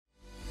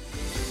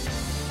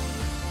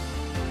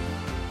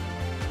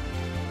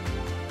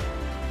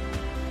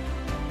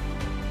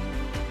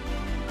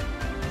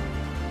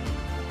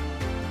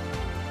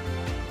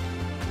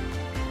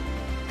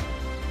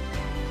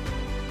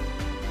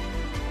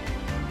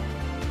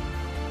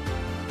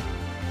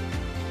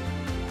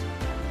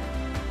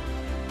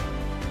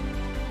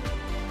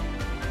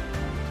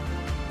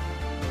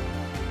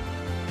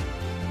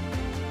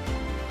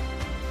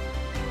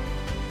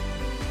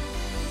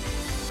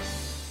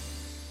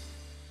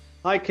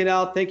Hi,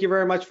 Kunal. Thank you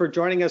very much for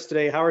joining us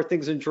today. How are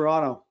things in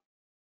Toronto?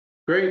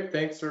 Great,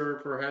 thanks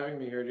for having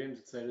me here, James.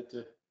 Excited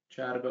to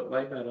chat about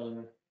light metal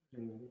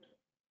and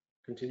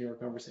continue our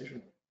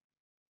conversation.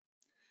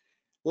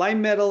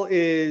 Metal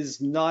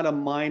is not a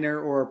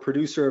miner or a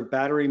producer of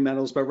battery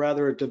metals, but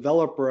rather a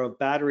developer of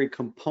battery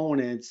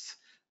components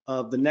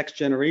of the next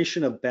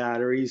generation of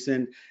batteries.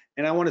 And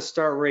I want to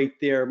start right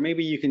there.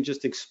 Maybe you can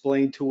just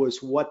explain to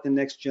us what the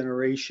next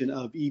generation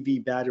of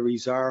EV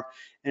batteries are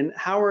and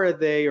how are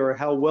they or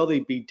how will they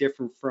be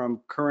different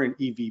from current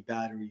EV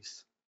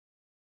batteries?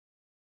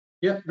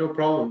 Yeah, no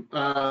problem.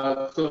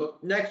 So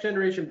next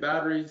generation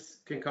batteries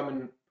can come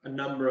in a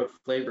number of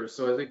flavors.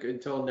 So I think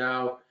until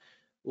now,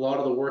 a lot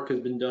of the work has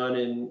been done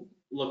in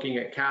looking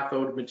at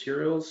cathode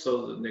materials,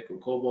 so the nickel,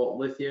 cobalt,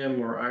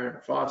 lithium, or iron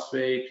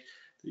phosphate.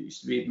 There used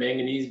to be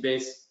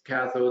manganese-based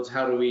cathodes.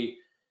 How do we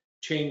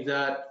change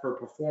that for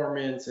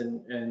performance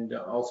and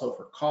also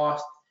for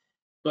cost?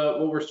 But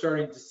what we're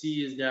starting to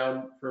see is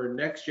now for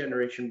next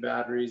generation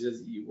batteries,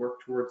 as you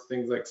work towards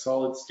things like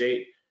solid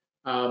state,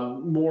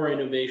 more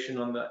innovation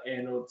on the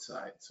anode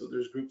side. So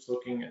there's groups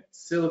looking at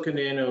silicon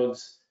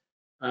anodes,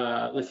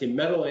 lithium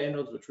metal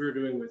anodes, which we're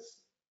doing with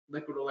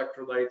liquid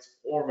electrolytes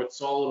or with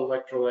solid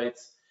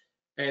electrolytes.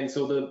 And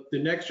so the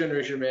next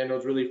generation of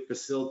anodes really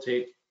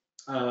facilitate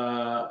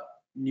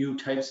new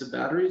types of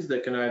batteries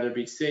that can either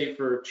be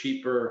safer,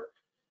 cheaper,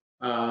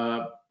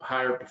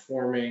 higher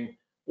performing,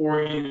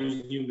 or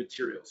use new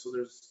materials. So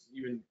there's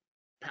even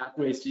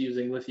pathways to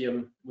using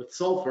lithium with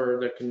sulfur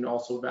that can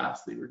also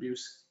vastly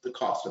reduce the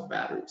cost of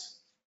batteries.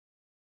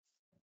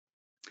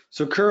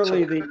 So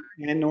currently the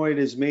anode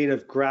is made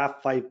of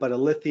graphite, but a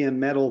lithium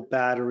metal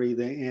battery,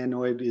 the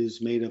anode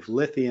is made of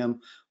lithium,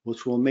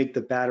 which will make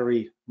the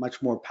battery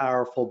much more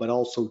powerful, but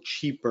also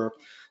cheaper.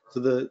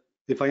 So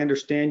if I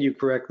understand you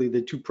correctly,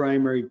 the two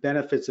primary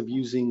benefits of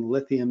using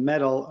lithium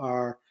metal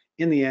are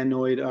in the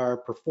anode are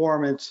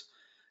performance,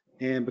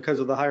 and because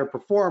of the higher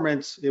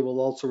performance, it will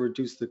also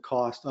reduce the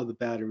cost of the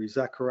battery. Is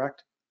that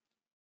correct?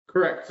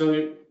 Correct.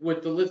 So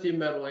with the lithium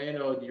metal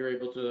anode, you're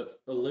able to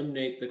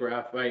eliminate the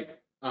graphite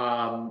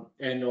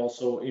and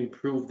also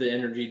improve the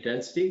energy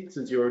density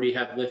since you already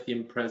have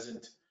lithium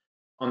present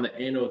on the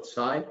anode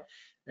side.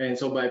 And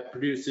so by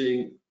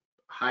producing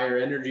higher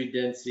energy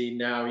density,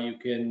 now you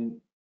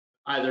can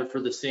either for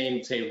the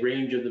same, say,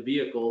 range of the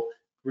vehicle,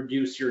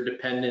 reduce your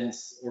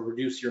dependence or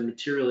reduce your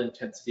material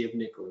intensity of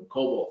nickel and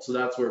cobalt. So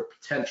that's where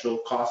potential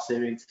cost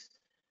savings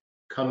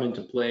come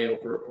into play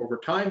over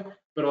time.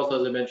 But also,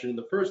 as I mentioned in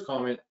the first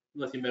comment,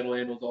 lithium metal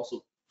anodes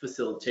also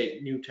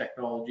facilitate new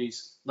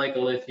technologies like a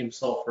lithium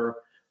sulfur,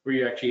 where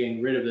you're actually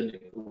getting rid of the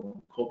nickel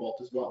and cobalt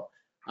as well.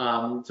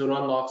 So it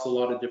unlocks a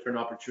lot of different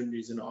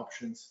opportunities and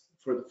options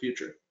for the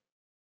future.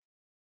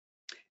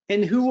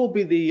 And who will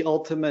be the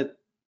ultimate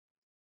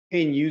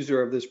end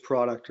user of this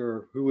product,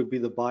 or who would be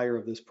the buyer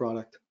of this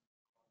product?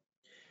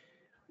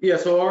 Yeah,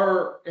 so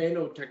our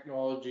anode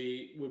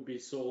technology would be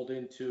sold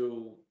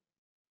into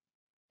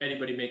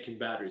anybody making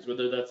batteries,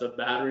 whether that's a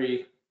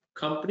battery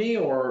company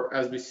or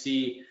as we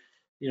see,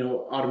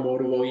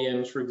 automotive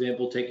OEMs, for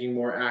example, taking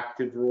more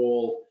active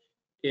role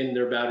in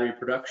their battery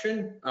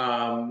production.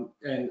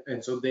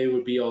 And so they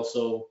would be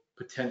also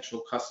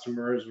potential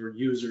customers or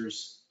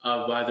users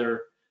of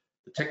either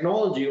the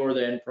technology or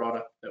the end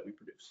product that we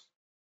produce.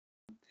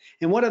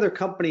 And what other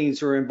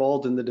companies are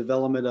involved in the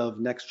development of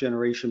next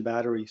generation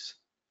batteries?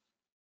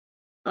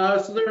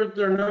 So there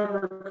are a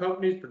number of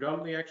companies,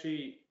 predominantly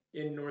actually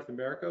in North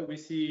America. We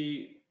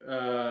see,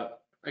 I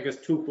guess,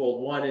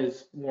 twofold. One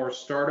is more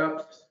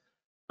startups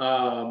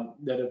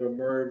that have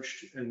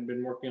emerged and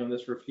been working on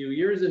this for a few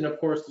years, and of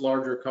course,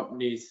 larger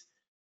companies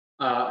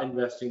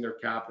investing their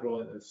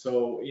capital in this.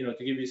 So,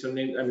 to give you some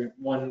names, I mean,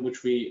 one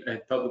which we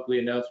had publicly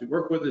announced we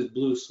work with is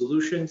Blue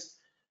Solutions,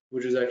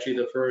 which is actually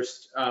the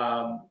first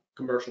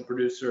commercial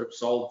producer of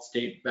solid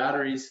state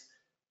batteries,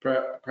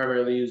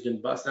 primarily used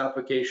in bus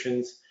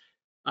applications.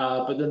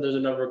 But then there's a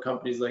number of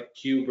companies like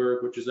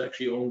Cuberg, which is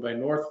actually owned by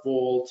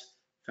Northvolt,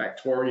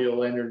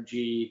 Factorial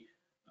Energy,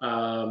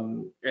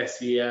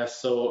 SES.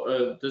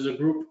 So there's a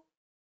group,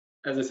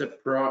 as I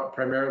said,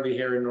 primarily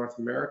here in North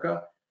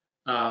America.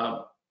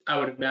 I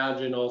would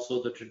imagine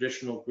also the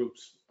traditional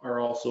groups are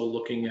also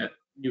looking at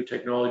new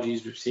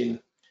technologies. We've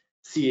seen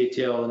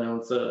CATL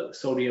announce a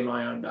sodium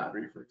ion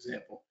battery, for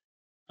example.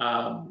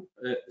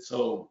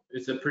 So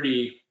it's a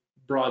pretty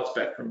broad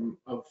spectrum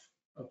of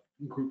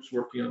groups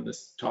working on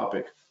this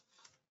topic.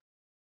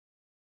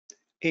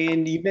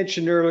 And you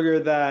mentioned earlier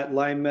that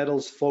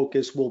Li-Metal's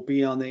focus will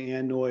be on the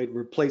anode,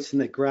 replacing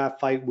the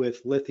graphite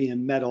with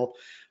lithium metal.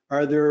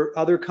 Are there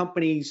other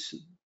companies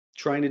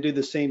trying to do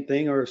the same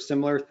thing or a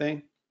similar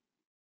thing?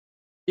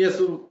 Yeah,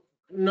 so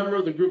a number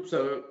of the groups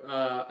that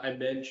I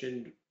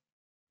mentioned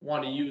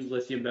want to use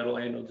lithium metal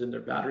anodes in their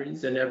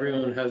batteries, and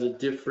everyone has a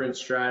different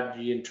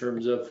strategy in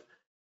terms of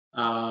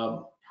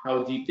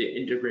how deep they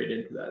integrate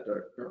into that.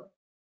 Our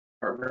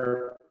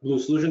partner Blue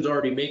Solutions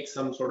already makes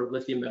some sort of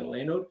lithium metal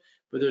anode,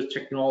 but there's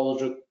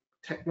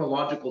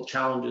technological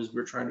challenges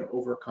we're trying to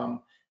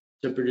overcome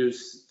to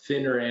produce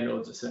thinner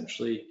anodes,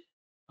 essentially,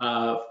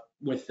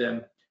 with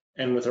them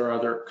and with our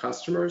other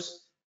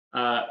customers.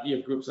 You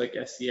have groups like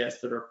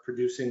SCS that are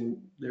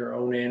producing their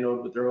own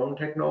anode with their own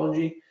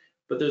technology,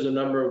 but there's a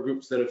number of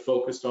groups that have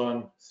focused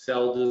on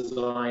cell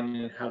design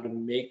and how to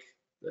make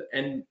the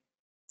end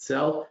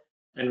cell,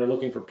 and we're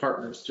looking for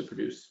partners to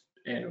produce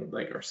anode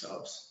like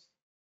ourselves.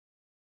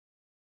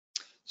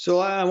 So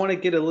I want to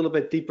get a little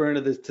bit deeper into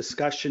this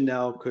discussion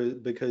now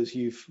because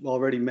you've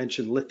already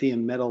mentioned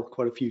lithium metal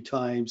quite a few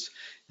times,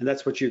 and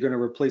that's what you're going to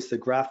replace the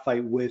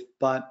graphite with.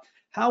 But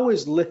how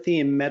is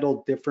lithium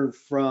metal different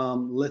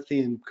from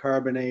lithium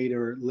carbonate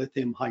or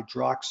lithium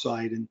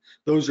hydroxide? And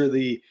those are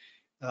the,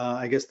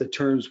 I guess, the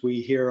terms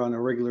we hear on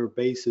a regular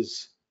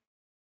basis.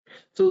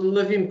 So the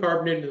lithium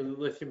carbonate and the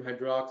lithium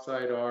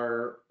hydroxide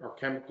are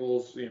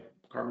chemicals,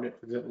 carbonate,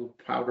 for example,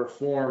 powder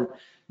form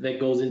that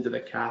goes into the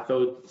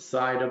cathode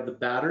side of the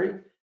battery.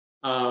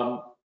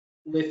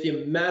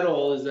 Lithium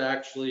metal is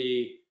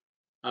actually,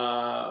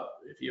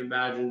 if you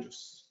imagine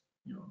just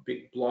a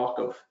big block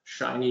of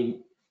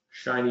shiny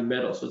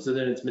metal. So it's in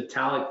its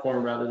metallic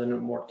form rather than a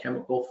more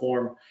chemical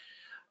form.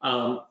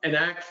 And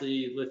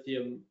actually,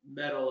 lithium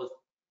metal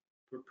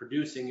is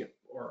producing it,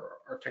 or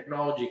our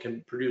technology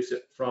can produce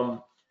it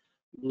from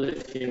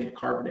lithium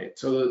carbonate.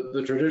 So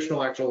the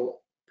traditional actual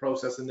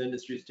process in the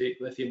industry is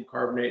take lithium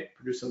carbonate,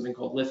 produce something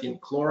called lithium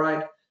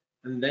chloride,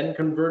 and then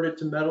convert it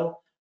to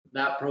metal.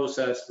 That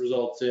process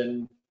results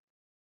in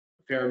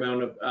a fair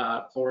amount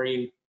of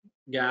chlorine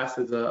gas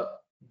as a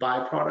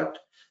byproduct.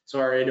 So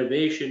our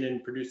innovation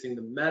in producing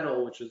the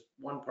metal, which is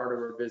one part of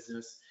our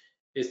business,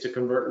 is to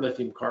convert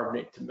lithium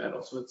carbonate to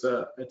metal. So it's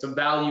a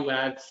value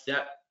add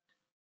step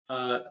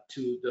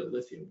to the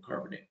lithium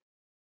carbonate.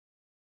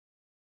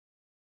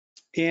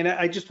 And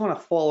I just want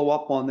to follow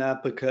up on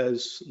that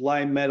because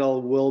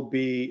Li-Metal will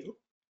be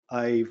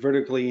a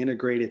vertically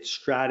integrated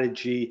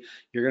strategy.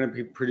 You're going to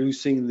be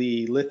producing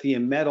the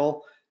lithium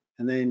metal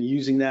and then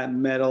using that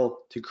metal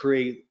to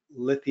create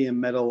lithium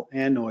metal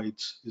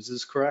anodes. Is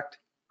this correct?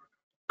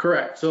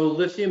 Correct. So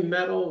lithium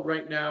metal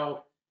right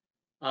now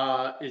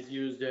is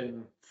used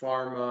in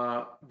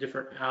pharma,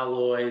 different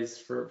alloys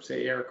for,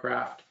 say,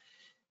 aircraft,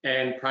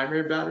 and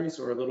primary batteries,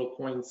 or little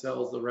coin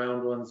cells, the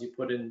round ones you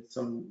put in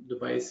some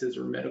devices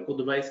or medical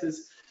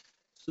devices.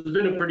 So there's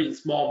been a pretty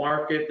small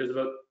market. There's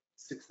about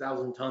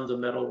 6,000 tons of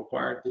metal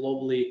required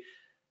globally,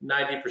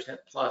 90%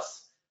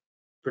 plus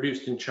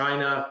produced in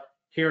China.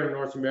 Here in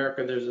North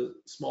America, there's a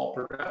small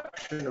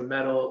production of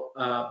metal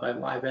by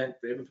Livent.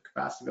 They have a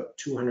capacity of about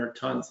 200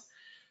 tons.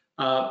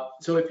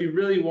 So if you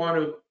really want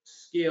to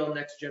scale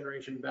next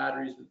generation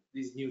batteries with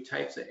these new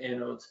types of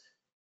anodes,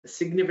 a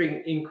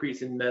significant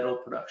increase in metal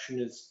production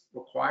is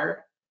required.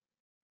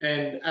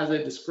 And as I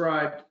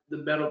described, the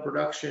metal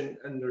production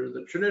under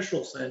the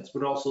traditional sense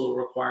would also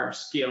require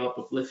scale up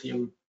of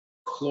lithium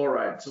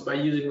chloride. So by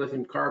using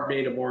lithium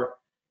carbonate, a more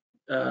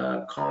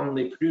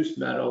commonly produced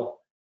metal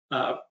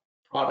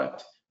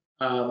product,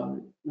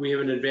 we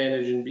have an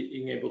advantage in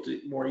being able to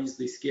more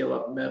easily scale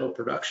up metal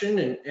production,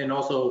 and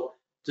also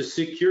to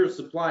secure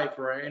supply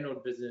for our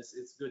anode business.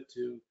 It's good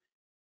to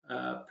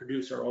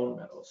produce our own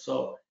metal.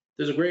 So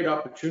there's a great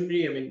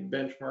opportunity. I mean,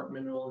 Benchmark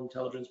Mineral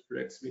Intelligence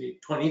predicts we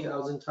need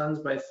 20,000 tons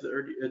by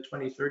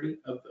 2030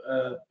 of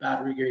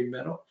battery grade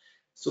metal.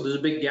 So there's a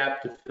big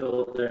gap to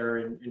fill there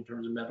in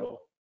terms of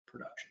metal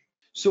production.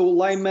 So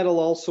Li-Metal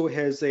also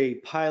has a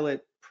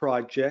pilot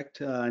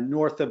project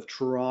north of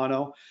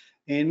Toronto.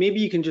 And maybe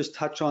you can just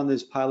touch on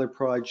this pilot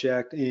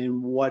project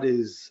and what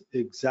is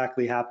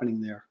exactly happening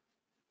there.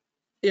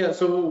 Yeah,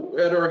 so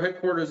at our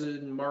headquarters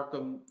in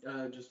Markham,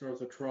 just north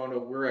of Toronto,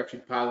 we're actually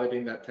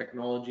piloting that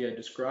technology I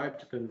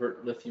described to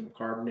convert lithium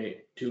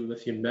carbonate to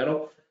lithium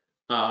metal.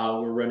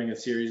 We're running a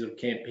series of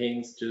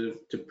campaigns to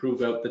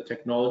prove out the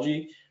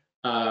technology.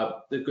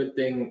 The good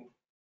thing,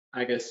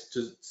 I guess,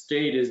 to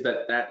state is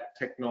that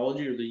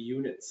technology, or the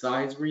unit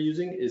size we're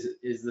using,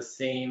 is the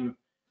same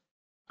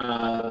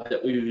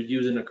that we would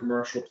use in a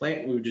commercial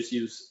plant. We would just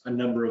use a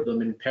number of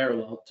them in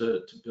parallel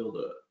to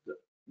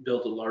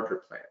build a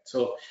larger plant.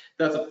 So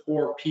that's a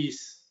core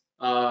piece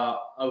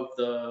of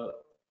the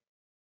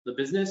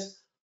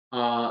business,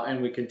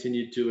 and we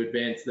continue to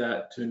advance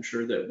that to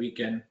ensure that we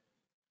can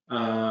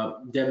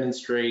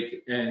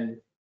demonstrate and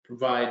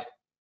provide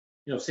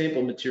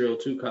sample material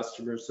to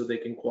customers so they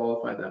can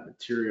qualify that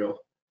material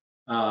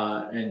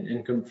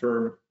and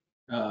confirm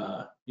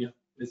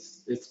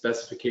its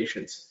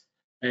specifications.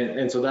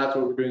 And so that's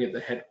what we're doing at the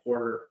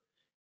headquarters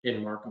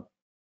in Markham.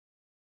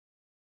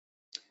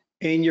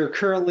 And you're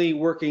currently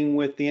working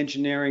with the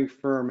engineering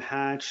firm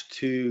Hatch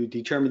to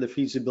determine the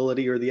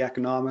feasibility or the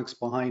economics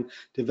behind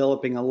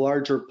developing a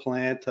larger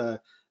plant, a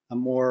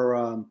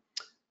more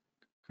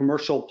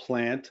commercial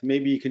plant.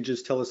 Maybe you can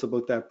just tell us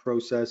about that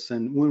process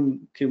and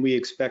when can we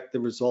expect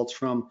the results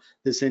from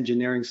this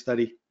engineering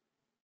study?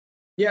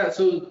 Yeah,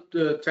 so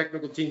the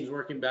technical team is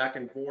working back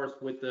and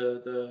forth with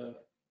the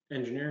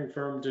engineering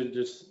firm to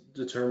just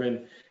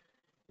determine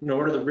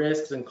what are the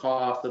risks and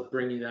costs of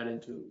bringing that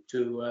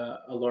into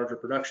a larger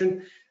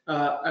production.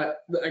 I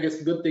guess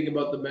the good thing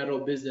about the metal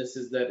business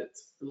is that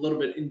it's a little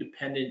bit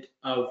independent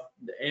of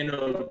the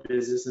anode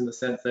business, in the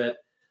sense that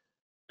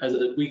as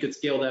we could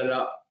scale that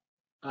up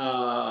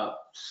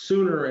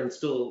sooner and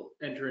still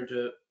enter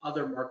into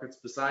other markets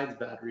besides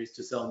batteries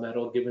to sell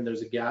metal, given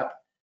there's a gap.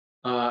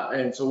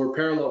 And so we're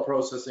parallel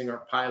processing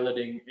our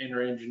piloting and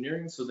our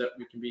engineering so that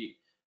we can be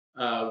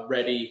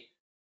ready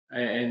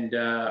and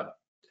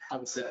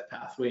have a set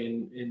pathway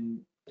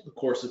in the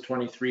course of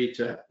 23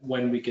 to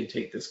when we can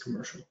take this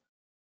commercial.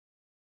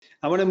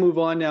 I want to move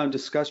on now and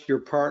discuss your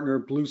partner,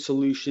 Blue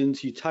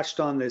Solutions. You touched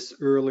on this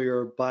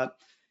earlier, but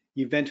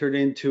you've entered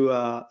into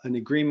an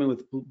agreement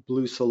with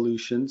Blue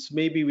Solutions.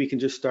 Maybe we can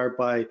just start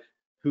by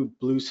who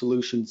Blue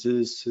Solutions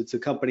is. It's a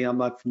company I'm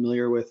not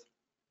familiar with.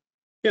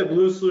 Yeah,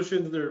 Blue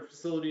Solutions, their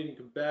facility in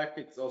Quebec.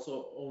 It's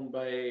also owned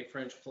by a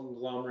French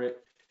conglomerate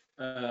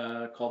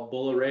called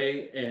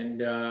Bolloré,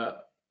 and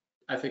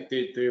I think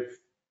they've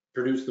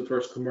produced the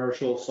first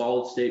commercial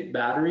solid state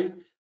battery,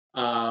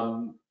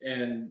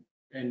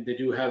 and they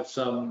do have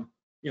some,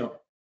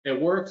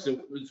 it works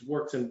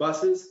in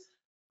buses.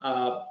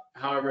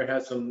 However, it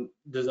has some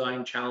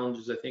design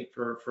challenges, I think,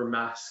 for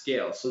mass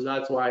scale. So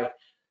that's why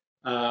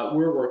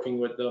we're working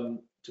with them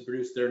to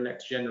produce their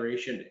next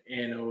generation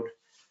anode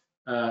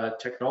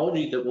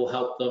technology that will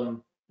help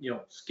them,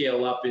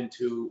 scale up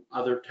into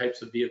other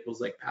types of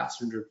vehicles like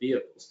passenger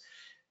vehicles.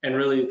 And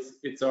really,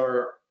 it's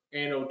our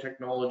anode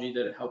technology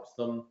that helps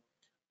them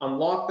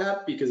unlock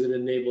that, because it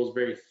enables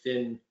very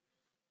thin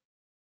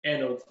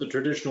anodes. The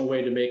traditional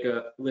way to make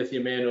a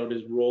lithium anode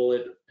is roll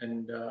it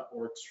and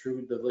or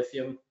extrude the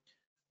lithium,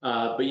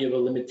 but you have a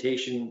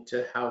limitation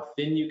to how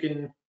thin you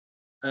can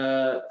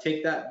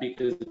take that,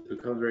 because it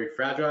becomes very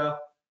fragile.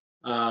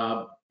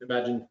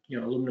 Imagine,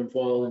 aluminum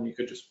foil, and you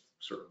could just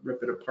sort of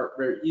rip it apart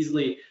very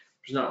easily,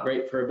 which is not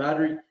great for a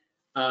battery.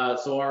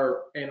 So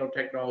our anode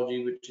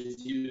technology, which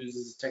is used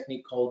as a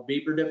technique called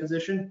vapor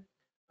deposition,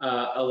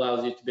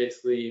 allows you to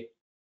basically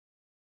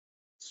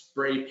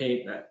spray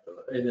paint,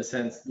 in a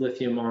sense,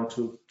 lithium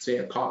onto, say,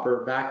 a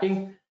copper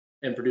backing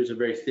and produce a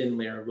very thin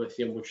layer of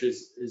lithium, which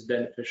is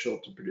beneficial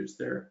to produce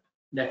their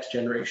next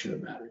generation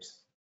of batteries.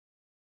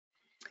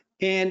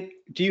 And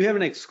do you have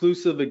an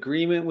exclusive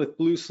agreement with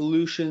Blue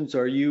Solutions?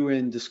 Are you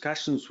in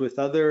discussions with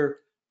other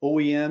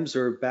OEMs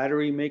or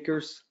battery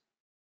makers?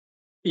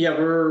 Yeah,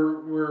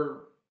 we're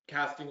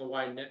casting a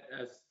wide net,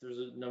 as there's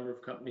a number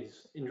of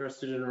companies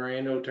interested in our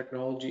anode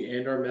technology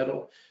and our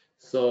metal.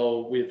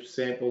 So we have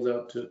samples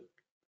out to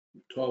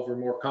 12 or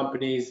more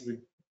companies. We're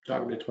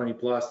talking to 20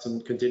 plus,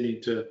 and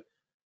continue to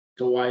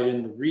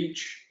widen the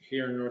reach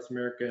here in North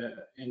America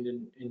and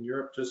in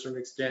Europe to a certain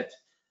extent.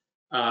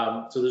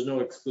 So there's no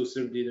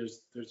exclusivity.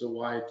 There's a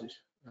wide,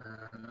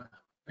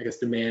 I guess,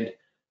 demand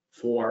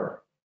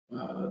for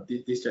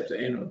these types of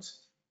anodes.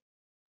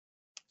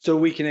 So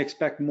we can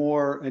expect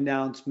more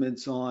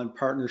announcements on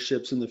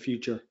partnerships in the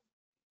future.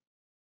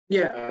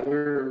 Yeah,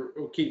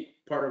 we'll keep,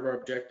 part of our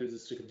objectives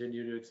is to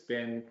continue to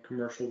expand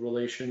commercial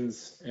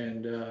relations,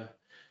 and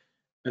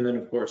then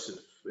of course,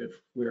 if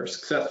we are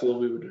successful,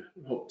 we would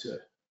hope to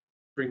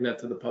bring that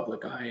to the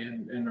public eye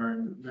and our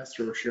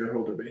investor or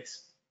shareholder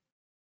base.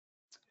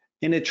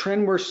 And a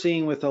trend we're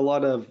seeing with a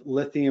lot of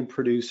lithium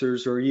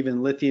producers, or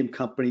even lithium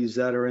companies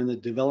that are in the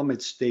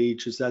development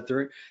stage, is that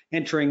they're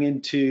entering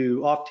into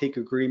offtake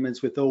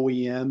agreements with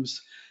OEMs,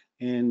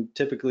 and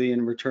typically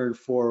in return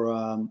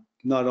for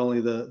not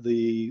only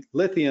the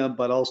lithium,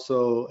 but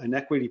also an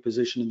equity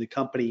position in the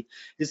company.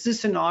 Is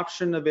this an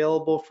option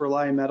available for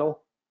Lion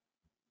Metal?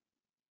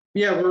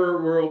 Yeah,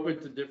 we're open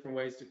to different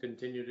ways to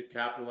continue to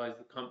capitalize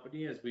the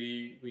company as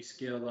we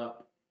scale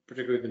up,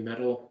 particularly the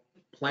metal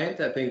plant.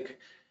 I think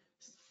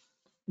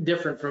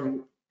different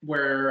from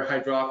where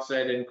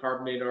hydroxide and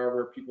carbonate are,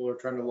 where people are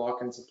trying to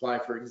lock in supply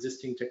for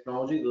existing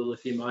technology, the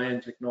lithium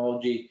ion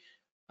technology.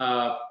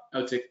 I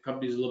would say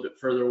companies a little bit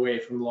further away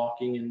from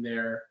locking in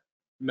their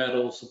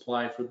metal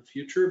supply for the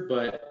future,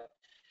 but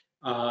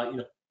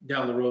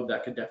down the road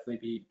that could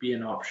definitely be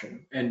an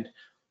option. And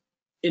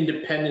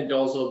independent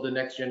also of the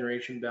next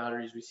generation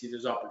batteries, we see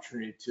there's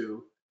opportunity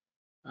to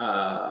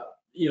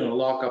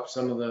lock up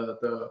some of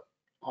the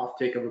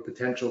offtake of a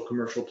potential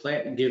commercial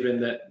plant,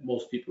 given that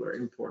most people are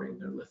importing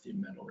their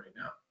lithium metal right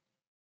now.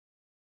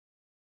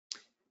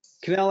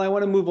 Kunal, I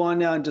want to move on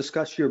now and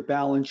discuss your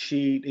balance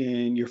sheet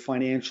and your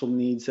financial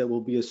needs that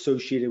will be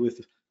associated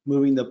with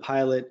moving the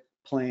pilot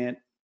plant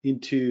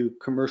into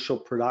commercial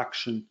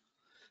production.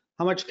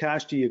 How much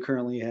cash do you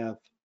currently have?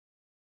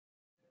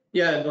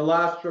 Yeah, the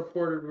last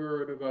reported we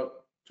were at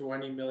about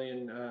 20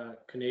 million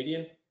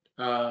Canadian.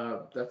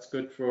 That's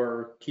good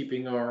for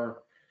keeping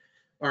our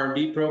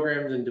R&D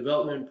programs and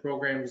development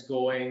programs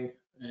going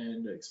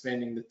and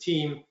expanding the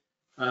team.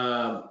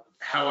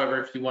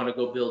 However, if you want to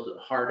go build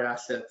hard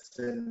assets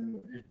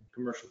and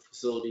commercial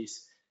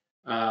facilities,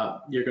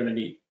 you're going to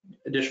need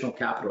additional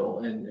capital,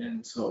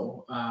 and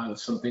so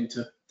something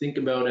to think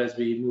about as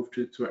we move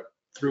through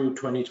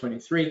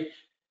 2023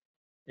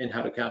 and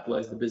how to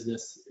capitalize the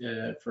business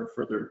for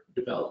further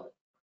development.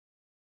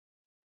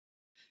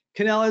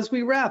 Kunal, as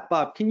we wrap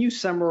up, can you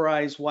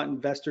summarize what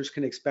investors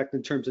can expect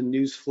in terms of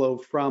news flow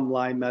from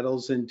Lion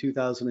Metals in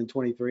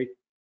 2023?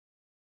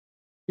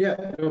 Yeah,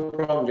 no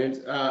problem,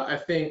 James. I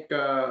think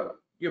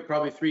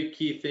probably three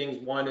key things.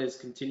 One is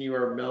continue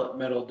our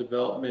metal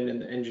development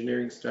and the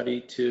engineering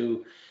study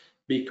to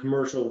be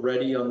commercial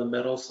ready on the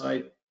metal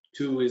side.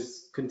 Two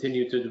is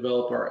continue to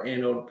develop our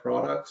anode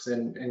products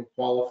and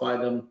qualify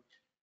them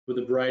with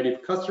a variety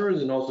of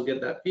customers, and also get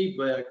that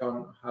feedback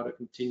on how to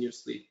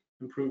continuously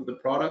improve the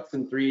products.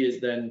 And three is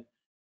then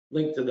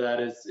linked to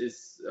that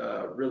is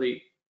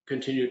really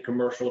continued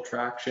commercial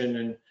traction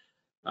and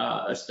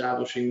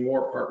establishing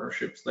more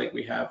partnerships like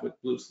we have with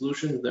Blue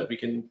Solutions, that we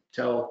can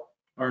tell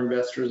our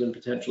investors and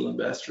potential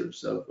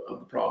investors of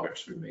the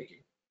progress we're making.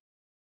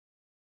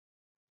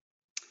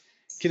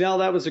 Kunal,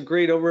 that was a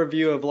great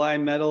overview of Li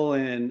Metal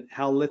and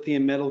how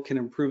lithium metal can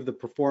improve the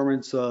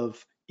performance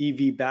of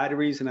EV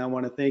batteries, and I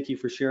want to thank you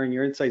for sharing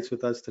your insights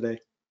with us today.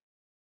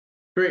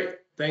 Great.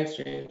 Thanks,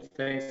 James.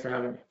 Thanks for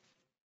having me.